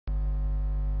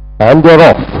And they're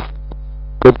off.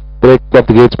 Good break at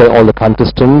the gates by all the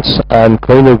contestants, and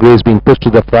Koinur Grace being pushed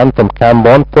to the front from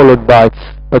Cambon, followed by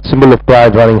a Symbol of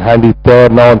Pride running handy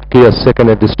third, now clear second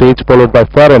at the stage, followed by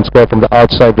Fair and Square from the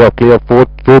outside draw, clear fourth,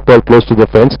 True Pearl close to the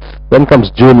fence. Then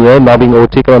comes Junior, now being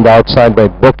overtaken on the outside by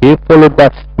Bouquet, followed by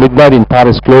Midnight in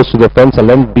Paris close to the fence. A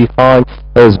length behind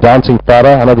is Dancing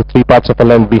Farah, another 3 parts of a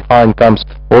length behind comes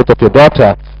Oath of Your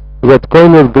Daughter, with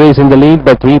Koinur Grace in the lead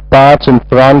by 3 parts in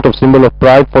front of Symbol of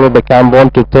Pride, followed by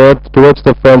Cambon to third. Towards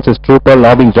the fence is True Pearl,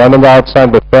 now being joined on the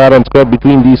outside by Fair and Square.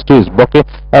 Between these two is Bouquet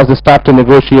as they start to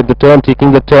negotiate the turn,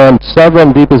 taking the turn.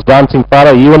 7 deep is Dancing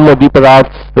Farah, even more deeper out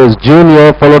is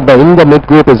Junior, followed by in the mid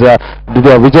group is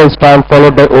Vijay Strand,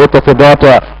 followed by Oath of Your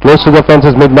Daughter. Close to the fence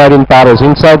is Midnight in Paris.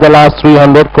 Inside the last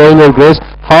 300, Koinur Grace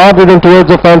hard ridden towards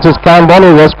the fence is Cambon,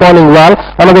 is responding well.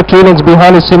 Another 2 lengths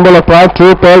behind is Symbol of Pride,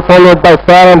 True Pearl, followed by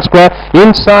Fair and Square.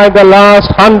 Inside the last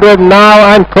 100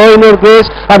 now, and Koinur Grace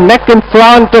a neck in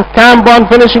front of Cambon,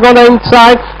 finishing on the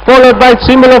inside, followed by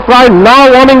Symbol of Pride,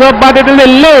 now warming up, but it will be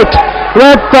late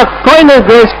with Koinur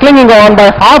Grace clinging on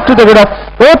by half to the good of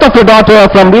Oath of Your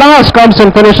Daughter. From last comes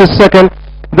and finishes second.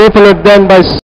 They followed then by